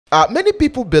Many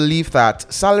people believe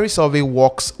that salary survey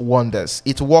works wonders.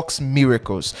 It works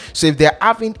miracles. So if they're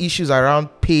having issues around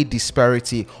pay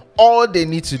disparity, all they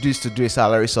need to do is to do a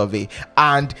salary survey,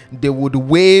 and they would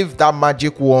wave that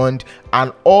magic wand,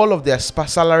 and all of their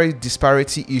salary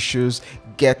disparity issues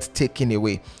get taken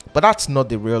away. But that's not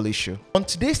the real issue. On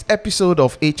today's episode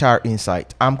of HR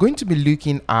Insight, I'm going to be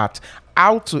looking at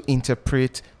how to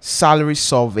interpret salary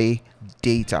survey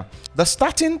data. The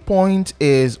starting point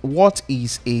is, what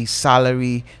is a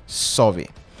salary survey?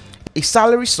 A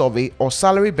salary survey or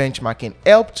salary benchmarking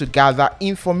help to gather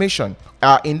information.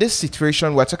 In this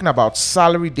situation, we're talking about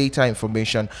salary data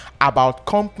information about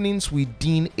companies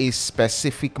within a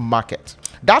specific market.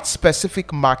 That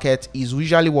specific market is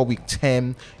usually what we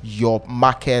term your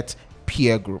market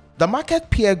peer group. The market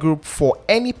peer group for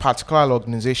any particular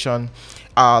organization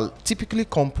typically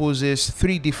composes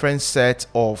three different sets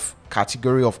of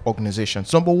category of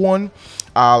organizations. Number one,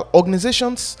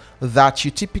 organizations that you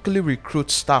typically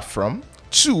recruit staff from.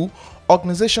 Two,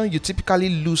 organizations you typically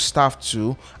lose staff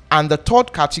to. And the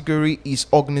third category is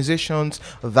organizations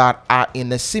that are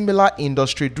in a similar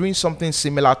industry doing something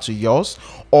similar to yours,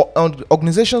 or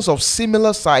organizations of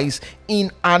similar size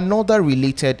in another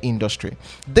related industry.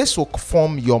 This will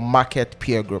form your market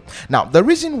peer group. Now, the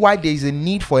reason why there is a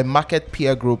need for a market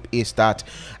peer group is that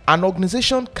an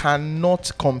organization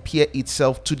cannot compare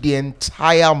itself to the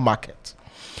entire market.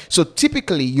 So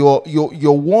typically, you're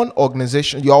one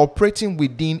organization, you're operating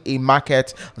within a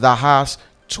market that has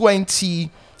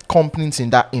 20 companies in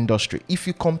that industry. If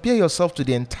you compare yourself to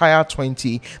the entire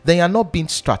 20, then you're not being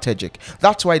strategic.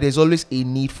 That's why there's always a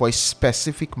need for a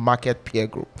specific market peer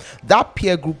group. That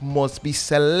peer group must be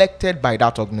selected by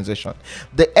that organization.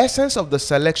 The essence of the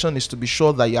selection is to be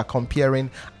sure that you are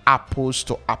comparing apples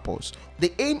to apples.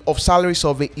 The aim of salary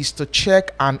survey is to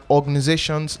check an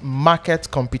organization's market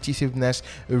competitiveness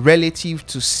relative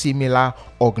to similar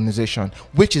organization,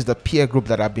 which is the peer group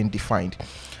that have been defined.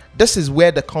 This is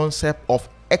where the concept of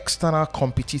external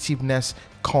competitiveness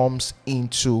comes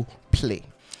into play.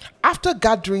 After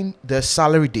gathering the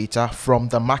salary data from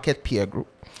the market peer group,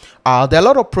 there are a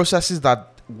lot of processes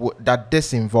that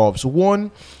this involves.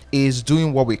 One is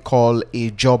doing what we call a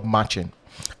job matching.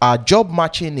 Job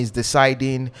matching is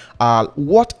deciding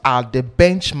what are the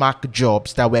benchmark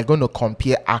jobs that we're going to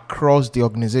compare across the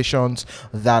organizations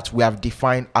that we have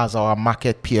defined as our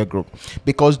market peer group,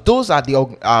 because those are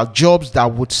the jobs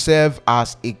that would serve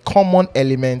as a common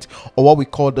element, or what we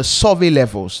call the survey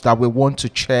levels that we want to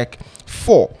check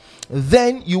for.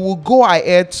 Then you will go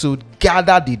ahead to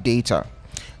gather the data.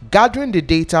 Gathering the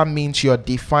data means you're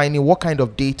defining what kind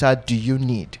of data do you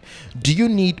need. Do you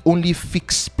need only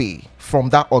fixed pay from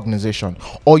that organization,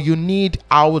 or you need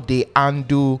how they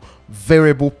handle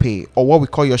variable pay, or what we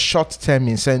call your short-term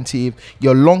incentive,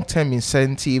 your long-term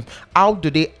incentive? How do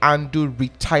they handle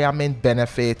retirement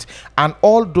benefit, and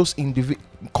all those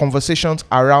conversations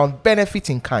around benefit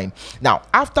in kind? Now,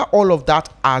 after all of that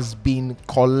has been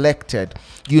collected,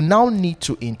 you now need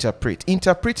to interpret.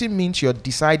 Interpreting means you're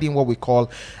deciding what we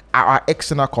call our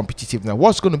external competitiveness.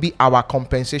 What's going to be our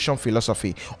compensation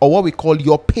philosophy, or what we call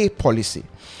your pay policy.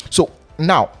 So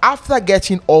now, after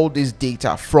getting all this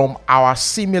data from our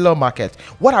similar market,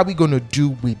 what are we going to do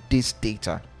with this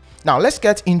data? Now, let's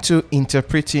get into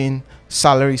interpreting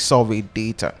salary survey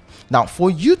data. Now,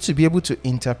 for you to be able to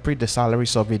interpret the salary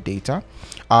survey data,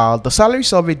 the salary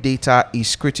survey data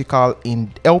is critical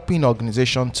in helping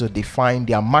organizations to define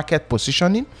their market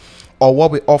positioning, or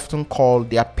what we often call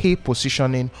their pay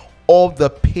positioning, or the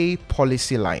pay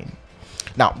policy line.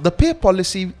 Now, the pay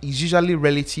policy is usually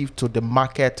relative to the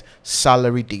market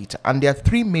salary data, and there are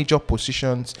three major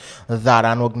positions that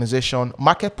an organization,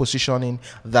 market positioning,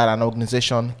 that an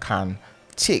organization can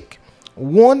take.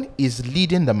 One is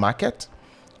leading the market.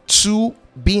 Two,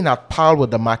 being at par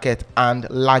with the market, and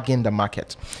lagging the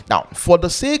market. Now, for the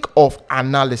sake of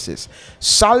analysis,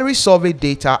 salary survey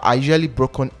data are usually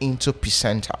broken into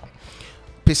percentile.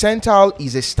 Percentile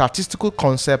is a statistical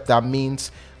concept that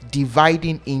means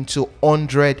dividing into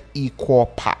 100 equal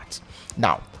parts.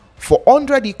 Now, for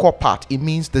 100 equal parts, it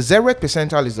means the 0th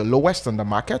percentile is the lowest on the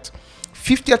market,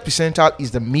 50th percentile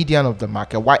is the median of the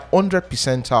market, while 100th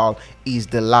percentile is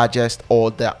the largest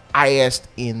or the highest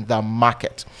in the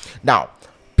market. Now,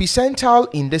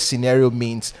 percentile in this scenario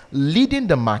means leading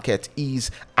the market is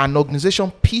an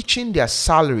organization pitching their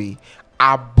salary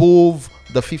above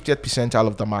the 50th percentile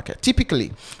of the market.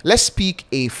 Typically, let's pick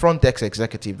a front desk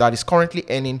executive that is currently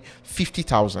earning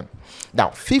 50,000. Now,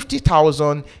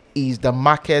 50,000 is the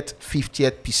market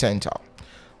 50th percentile,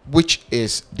 which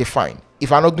is defined.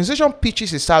 If an organization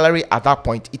pitches a salary at that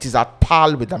point, it is at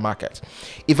par with the market.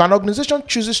 If an organization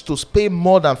chooses to pay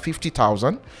more than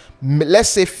 50,000, let's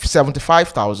say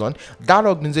 75,000, that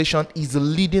organization is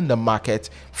leading the market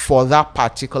for that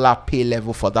particular pay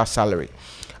level for that salary.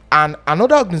 And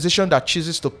another organization that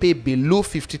chooses to pay below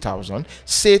 50,000,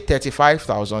 say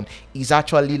 35,000, is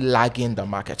actually lagging the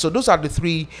market. So those are the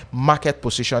three market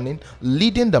positioning: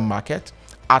 leading the market,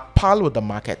 at par with the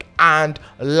market, and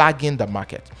lagging the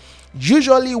market.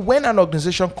 Usually when an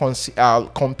organization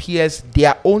compares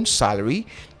their own salary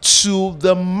to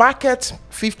the market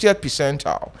 50th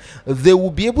percentile, they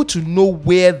will be able to know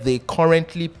where they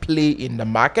currently play in the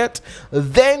market.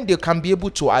 Then they can be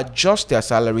able to adjust their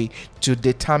salary to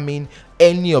determine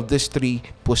any of these three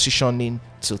positioning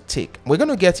to take. We're going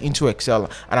to get into Excel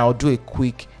and I'll do a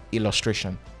quick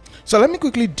illustration. So let me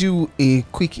quickly do a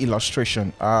quick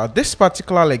illustration. This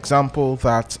particular example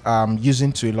that I'm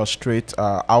using to illustrate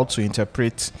how to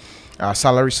interpret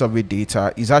salary survey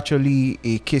data is actually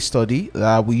a case study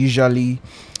that we usually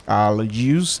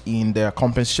use in the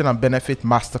compensation and benefit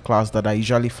masterclass that I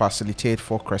usually facilitate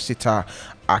for Cressida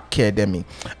Academy,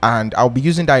 and I'll be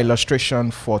using that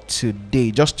illustration for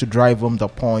today just to drive home the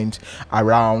point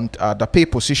around the pay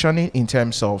positioning in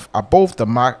terms of above the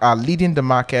leading the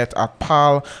market, at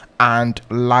par, and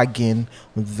lagging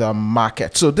the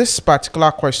market. So this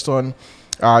particular question,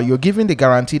 you're given the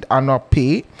guaranteed annual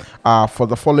pay for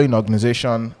the following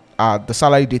organization. The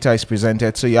salary data is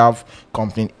presented. So you have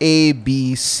company A,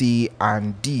 B, C,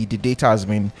 and D. The data has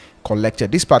been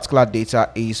collected. This particular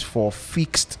data is for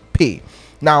fixed pay.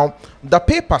 Now, the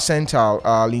pay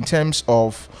percentile in terms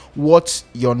of what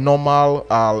your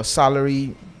normal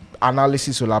salary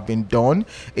analysis will have been done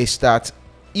is that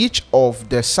each of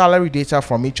the salary data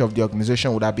from each of the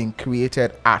organization would have been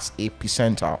created as a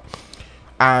percentile.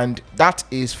 And that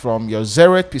is from your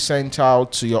 0th percentile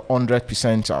to your 100th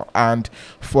percentile. And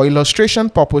for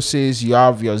illustration purposes, you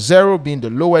have your 0 being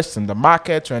the lowest in the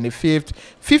market, 25th,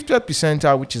 50th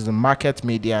percentile, which is the market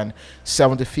median,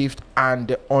 75th, and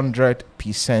the 100th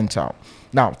percentile.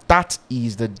 Now, that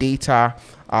is the data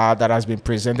that has been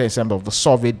presented in terms of the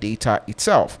survey data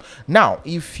itself. Now,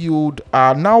 if you'd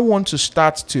now want to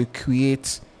start to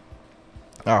create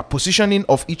positioning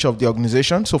of each of the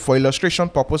organizations. So for illustration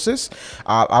purposes,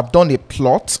 I've done a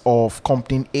plot of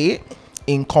company A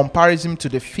in comparison to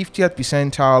the 50th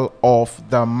percentile of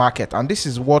the market, and this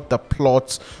is what the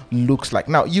plot looks like.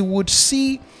 Now you would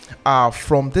see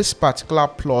from this particular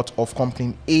plot of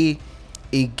company A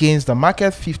against the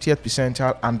market 50th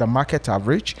percentile and the market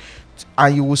average,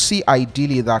 and you will see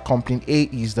ideally that company A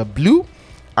is the blue.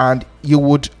 And you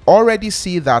would already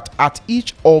see that at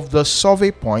each of the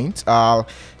survey points,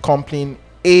 company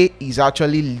A is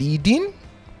actually leading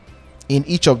in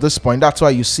each of this point. That's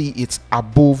why you see it's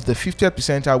above the 50th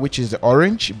percentile, which is the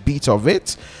orange bit of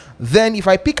it. Then if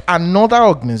I pick another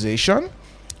organization,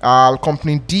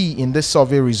 company D in this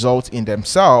survey result in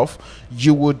themselves,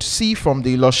 you would see from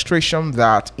the illustration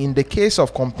that in the case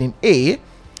of company A,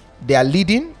 they are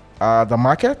leading the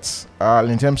market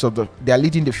in terms of they are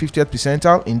leading the 50th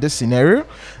percentile in this scenario.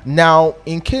 Now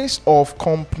in case of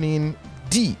company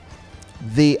D,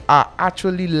 they are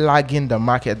actually lagging the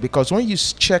market, because when you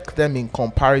check them in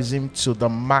comparison to the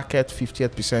market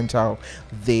 50th percentile,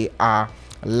 they are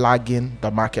lagging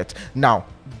the market. Now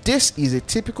this is a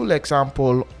typical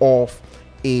example of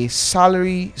a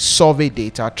salary survey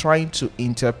data trying to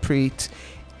interpret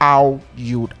how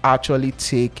you'd actually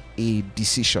take a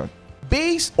decision.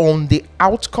 Based on the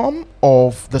outcome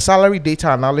of the salary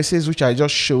data analysis, which I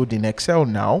just showed in Excel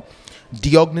now,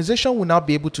 the organization will now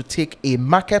be able to take a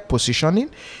market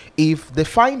positioning. If they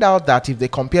find out that if they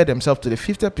compare themselves to the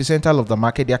 50th percentile of the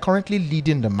market, they are currently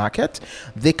leading the market,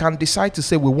 they can decide to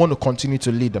say we want to continue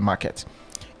to lead the market.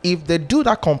 If they do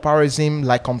that comparison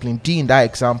like company D in that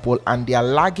example and they are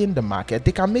lagging the market,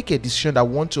 they can make a decision that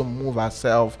want to move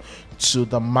ourselves to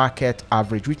the market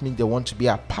average, which means they want to be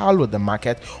at par with the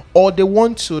market, or they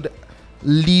want to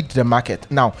lead the market.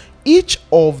 Now each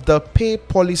of the pay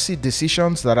policy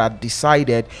decisions that are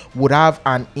decided would have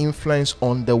an influence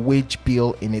on the wage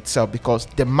bill in itself, because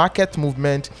the market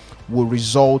movement will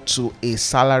result to a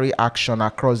salary action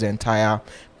across the entire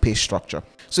pay structure.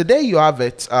 So there you have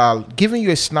it, giving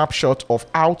you a snapshot of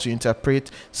how to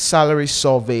interpret salary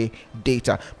survey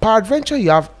data. Peradventure you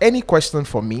have any question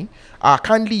for me,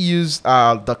 kindly use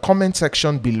the comment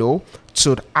section below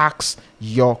to ask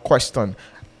your question.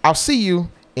 I'll see you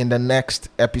in the next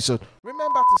episode.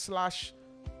 Remember to slash.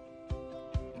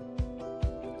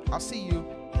 I'll see you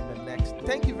in the next.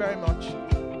 Thank you very much.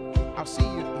 I'll see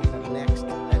you in the next